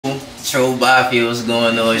Troll Mafia, what's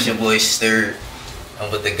going on? It's your boy Sturd.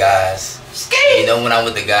 I'm with the guys. You know when I'm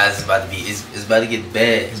with the guys, it's about to be, it's about to get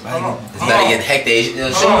bad. It's about to get hectic. Show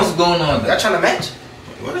me what's going on. Y'all trying to match?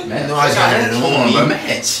 What? No, I got it on, bro.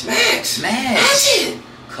 Match.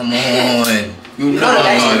 Come on. You know the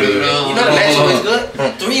match always good.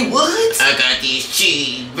 3 woods. I got these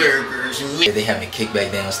cheeseburgers. They having a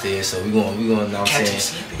kickback downstairs, so we going. You know what I'm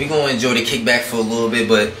saying? We gonna enjoy the kickback for a little bit,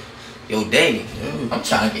 but. Yo, Davey, I'm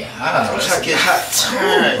trying to get hot. I'm trying to get hot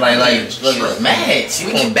too. Like, look, Max,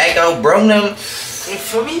 you gonna back out, bro? Them. You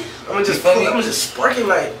feel me? I'm just sparking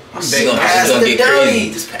like. I'm gonna get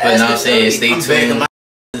crazy. But now I'm saying, stay tuned.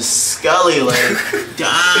 Scully, like,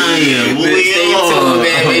 damn. Stay tuned,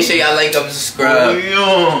 man. Make sure y'all like, up, and subscribe.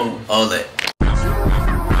 All that.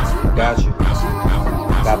 Got you.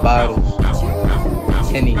 Got bottles.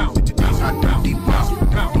 Kenny.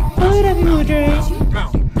 Whatever you drink.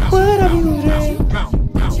 Whatever you drink.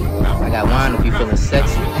 I got wine if you feeling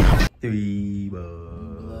sexy. 3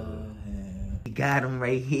 balls. Got him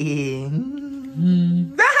right here.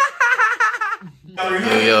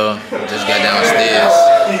 Yo, just got downstairs.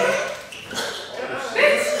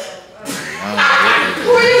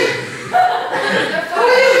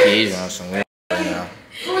 He's on some way right now.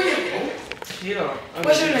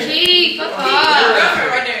 What's your name? Key, fuck off.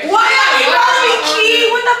 Why are you calling me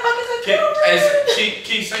Key? What the fuck is a girlfriend?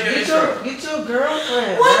 Key, say your intro. Get your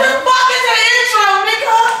girlfriend. What the fuck is an intro,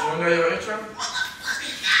 nigga? You wanna know your intro? What the fuck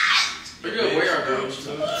is that? We're good. Where are girls?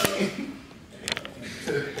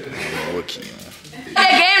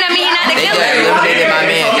 Hey, game, that mean you're not the killer. They eliminated my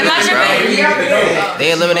man 3, bro. They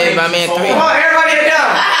eliminated my man 3. Come on, everybody head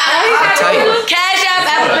down. Cash App,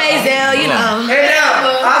 Apple Pay, Zelle, you know. Head down.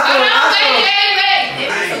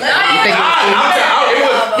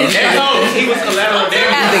 He was collateral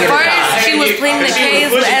damage. At first, she was pleading the case,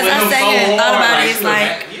 but as I sat here and thought about it, it's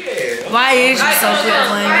like, why is you so quick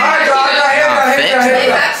playing? Alright,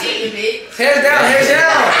 head down.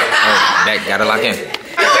 That gotta lock in.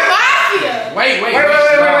 Wait. Alright,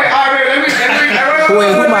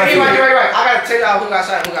 who mafia? Wait. I gotta tell y'all who got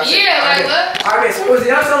shot. Yeah, like what? Alright, so it was a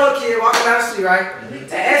young little kid walking down the street, right?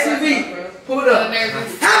 An SUV pulled up.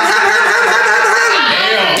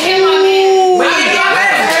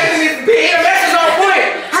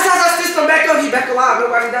 Back alive,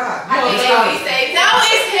 nobody died. No, it's him. You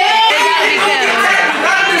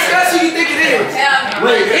gotta discuss who you think it is.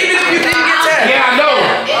 Wait, even if you think it gets tagged. Yeah, I know.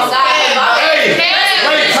 Hey,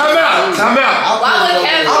 wait, time out. Why would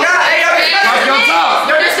Kevin? Talk your talk.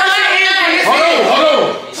 Hold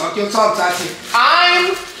on. Talk your talk, Tati.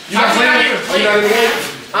 You not playing?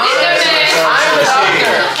 I'm the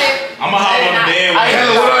doctor. I'ma hop on the damn.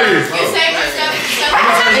 Hello, what are you? You say yourself.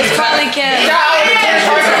 It's probably Kevin.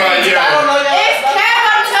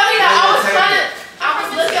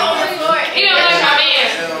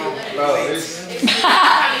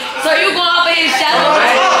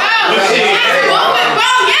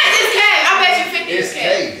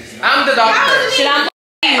 I'm the doctor. Should I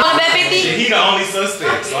bet 50? He the only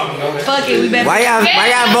suspect, so I'm gonna Fuck it, we bet 50. Why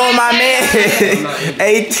y'all vote my man?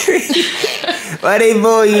 Hey, 3. Why they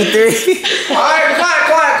vote you 3? Alright,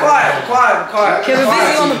 quiet. Kevin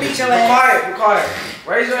busy on the beach, your ass. Quiet.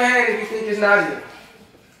 Raise your hand if you think it's Nadia.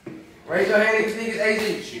 Raise your hand if you think it's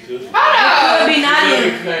AZ. She could. It could be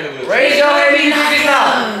Nadia. Raise your hand if you think it's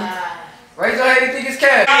Nadia. Raise your hand if you think it's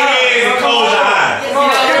Cat. Close your eyes. I'm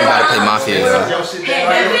about to play Mafia, yo.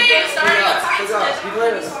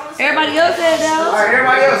 Everybody else said that. Alright,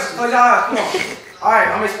 everybody else, close your eyes. Come on. Alright,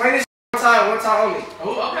 I'm gonna explain this one time only.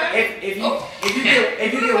 If you get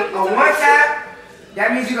a 1 tap, that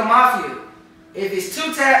means you're the mafia. If it's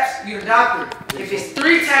 2 taps, you're the doctor. If it's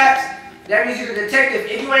 3 taps, that means you're the detective.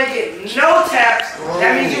 If you ain't get no taps,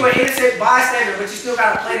 that means you're an innocent bystander, but you still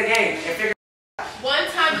gotta play the game and figure. 1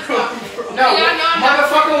 time is mafia. No,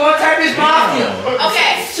 motherfucker, 1 tap is mafia.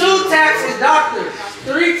 Okay. 2 taps is doctor.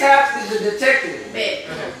 3 taps is the detective.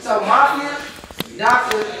 So mafia,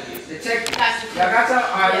 doctor, detective. Y'all got some?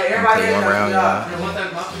 Alright, everybody Take 1 round,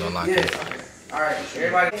 y'all. Yes. Alright,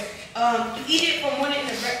 everybody. You eat it from morning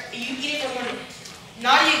to you eat it from morning.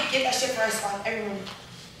 Nadia get that shit for her spot every morning.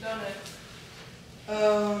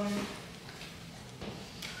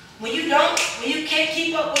 When you can't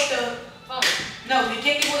keep up with the no, you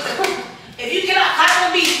can't keep up with the if you cannot climb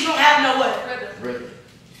on beach, you don't have no what?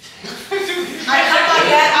 I cut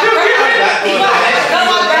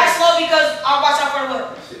my grass slow because I watch out for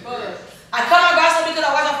what? I cut my grass slow because I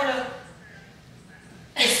watch out for the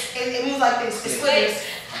it moves like this. It splits.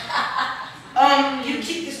 You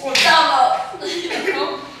keep this on.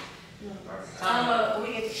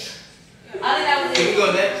 I think that was it. Can we go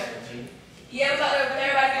next? Yeah, but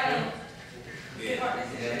everybody got them.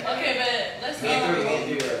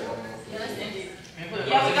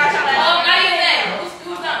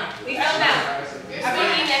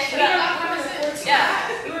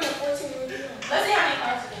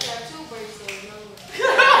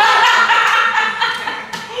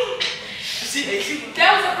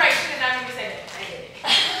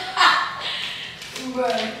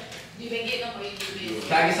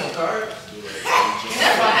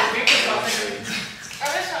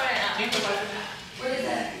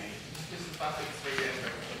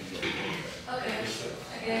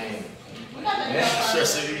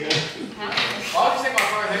 Why would you take my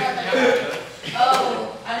car?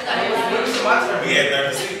 Oh, I just got it. We had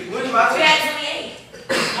 36. When's my turn? We had 28.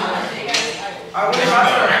 Alright, when's my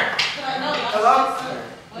turn? Hello?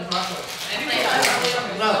 When's my turn?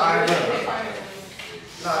 Alright, good.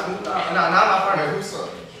 Nah, not my partner. Who's son?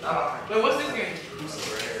 Not my partner. Wait, what's this game?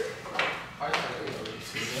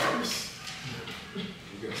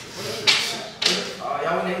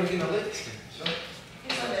 Y'all wouldn't able to get no lick?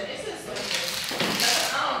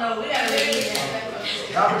 I don't know. We gotta read it.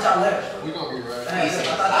 Y'all put y'all left. We gonna be right. I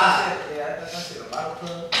thought I said a bottle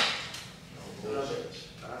club.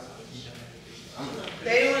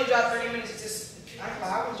 They didn't want to drop 30 minutes to. I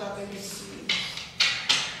would drop 30 minutes to.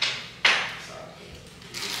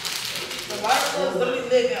 The bottle club's literally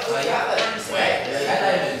lit at over.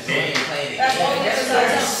 That's all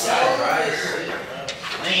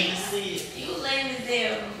Lame to see it. You lame as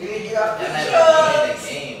hell. You didn't get out Y'all there. not even playing the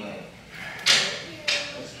game, man.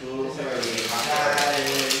 That's cool. It's already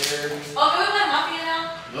Oh, can we play Mafia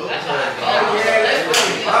now? Nope. Oh, yeah.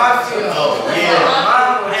 Mafia. Oh, yeah.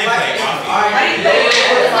 Mine was like, alright, you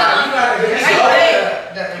gotta get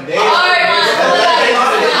this. Alright,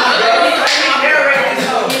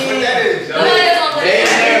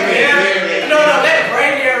 man. No, let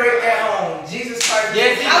Brand narrate at home. Jesus Christ.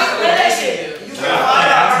 Yes, I was playing that shit. You can find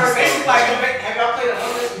out her. Basically, like, have y'all played a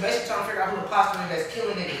Among Us? Basically trying to figure out who the imposter is that's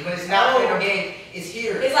killing it, but it's not playing no game. It's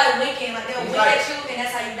here. It's like Weekend. Like they'll wink at you and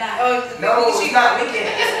that's how you die. No, she's not weekend.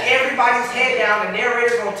 It's everybody's head down. The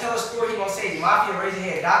narrator's gonna tell a story. He's gonna say, "Mafia, raise your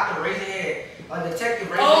head. Doctor, raise your head. A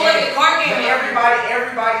detective, raise your head." Like a car game. But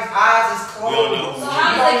everybody's eyes is closed. So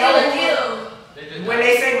how does they kill? When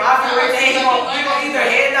they say Mafia, raise your head, you gonna either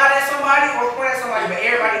head nod at somebody or point at somebody. But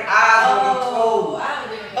everybody's eyes will be closed.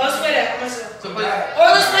 Let's play that. I'm myself. So play. Or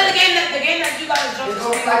let's play the game that you guys It's jumped.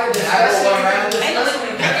 gonna be like a discussion. Ain't no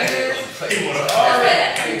listening.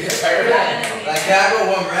 Like, can I go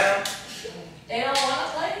one round? They don't want to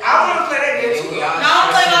play. I wanna play that game too. No,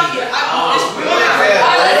 I'm playing Mafia. Alright,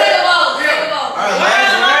 let's take a vote. Let's take a vote. Alright,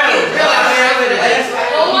 last round.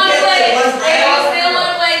 Who wanna play? If you still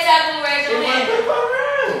wanna play tap and raise your hand.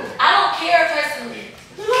 I don't care personally.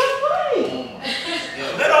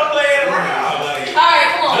 Let them play it around. Alright,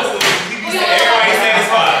 come on. Everybody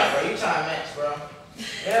satisfied. Bro, you trying to match, bro.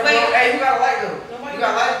 Yeah, bro. Hey, who got a light though? You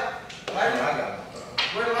got a light? I got it.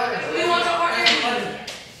 Where the light We is? want your partner.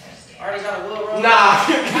 Already got a wheel roll? Nah.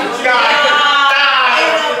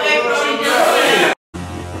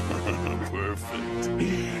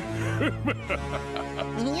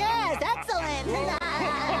 Yes, excellent.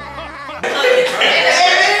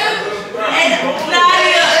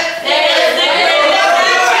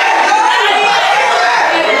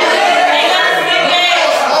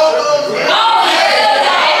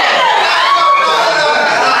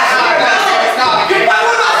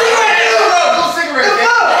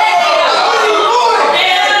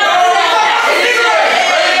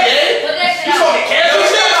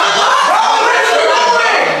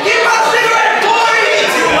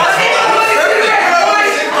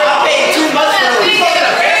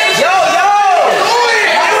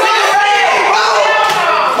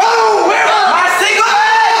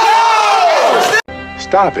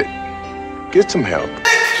 Stop it. Get some help.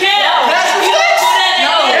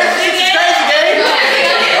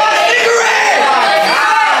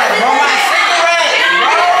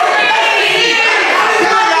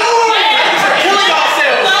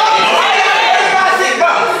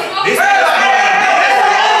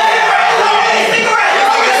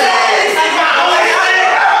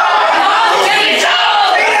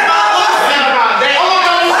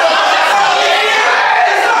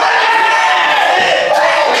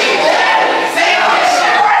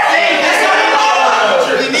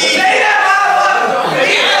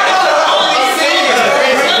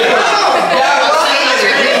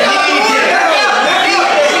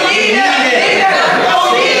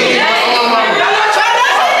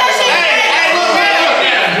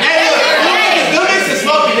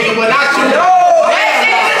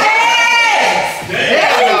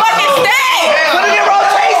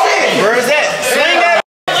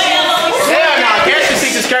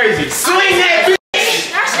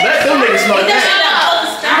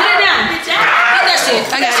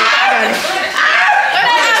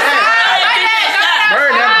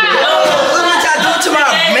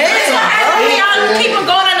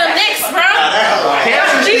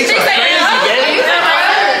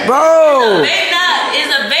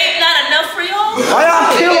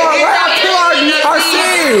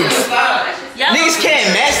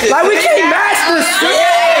 Like we can't match this shit.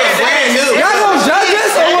 Y'all gonna judge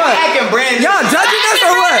us or what? Y'all judge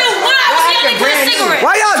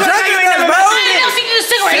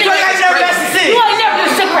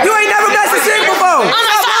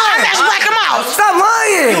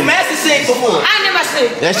I ain't never said.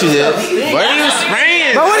 Yes, you did. What are you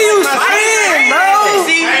spraying? Bro, what are you saying, bro?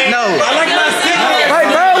 No. I like my cigarette. Like,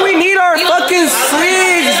 bro, we need our fucking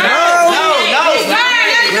cigs, bro. No. Sturd,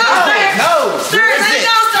 let it go, Sturd.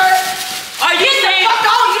 Are you saying? Fuck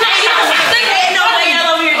on, you ain't no way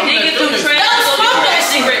y'all over here digging through trash. Don't smoke that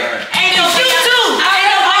cigarette. Ain't no you too. I ain't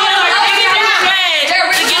no way y'all are digging through trash. They're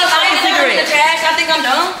really get a fucking cigarette. I think I'm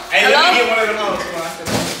dumb. Hey, let me get one of them on.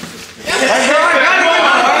 Like, bro, I got one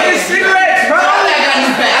of these cigarettes, bro. I think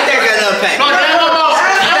I got another pack.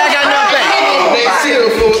 They chill,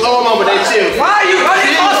 fool. Oh, mama, they chill. Why you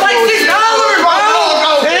running? It costs like $6, bro.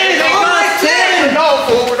 They cost 10. No,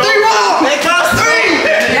 fool. They cost 3.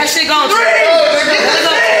 That shit gone. 3.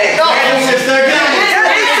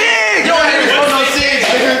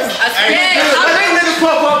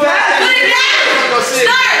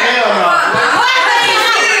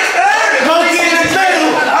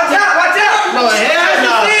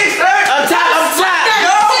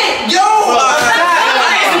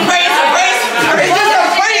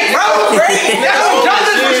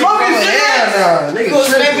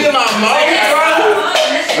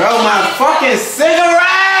 Bro, my fucking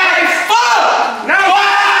cigarette! Fuck! No!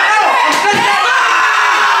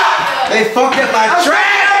 They fucked up my I'm track!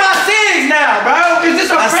 trying out my cigs now, bro. Is this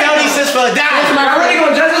a I sell these shits for $1. Are they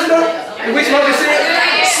gonna judge us though? If we smoking cigs?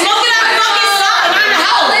 Smoke it out the fucking slot, not in the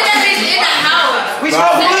house. We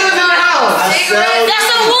smoke woods in the house. That's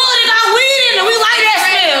some wood that got weed in it. We like that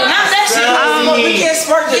smell. Not that shit. We can't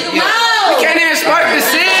spark the No. We can't even spark the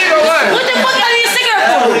cig or what? What the fuck y'all need a cigarette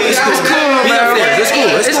for? It's cool, bro.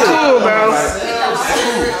 It's cool, bro.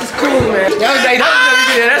 It's cool, man.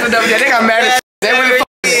 That's a W. They got mad as they really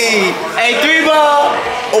Hey, 3 ball!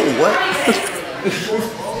 Oh, what?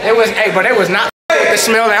 but it was not the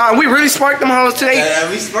smell. Like, we really sparked them hoes today.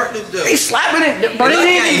 We sparked them, though. They slapping it, but They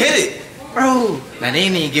they ain't didn't hit it. bro. Now they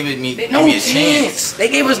didn't give me No a chance. They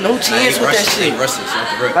gave us no chance with that shit. They rushed us off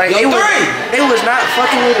the rip. Like they was not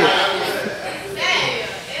fucking with it.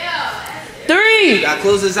 3. Gotta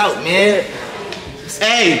close this out, man.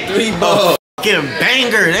 Hey, 3 ball. Fucking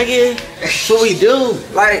banger, nigga. That's what we do.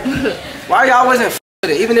 Like, why y'all wasn't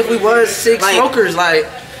with it? Even if we was 6 smokers, like,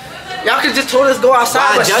 y'all could just told us go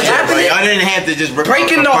outside. But y'all didn't have to just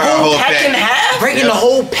breaking the whole pack in half. Breaking the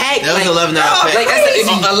whole pack. That was $11 pack. Like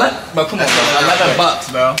that's but come on, bro.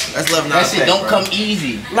 $11, bro. That's $11. That shit don't come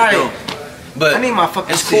easy. Like, but I need my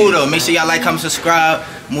fucking. it's cool though. Make sure y'all like, comment, subscribe.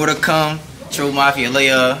 More to come. True Mafia,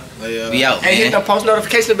 Leia. Be out, and hit the post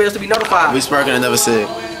notification bells to be notified. We sparking another cig.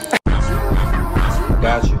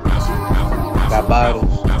 Got you. Got bottles.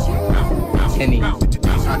 Kenny.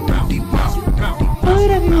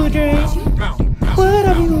 Whatever you drink.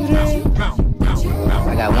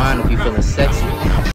 I got wine if you feeling sexy.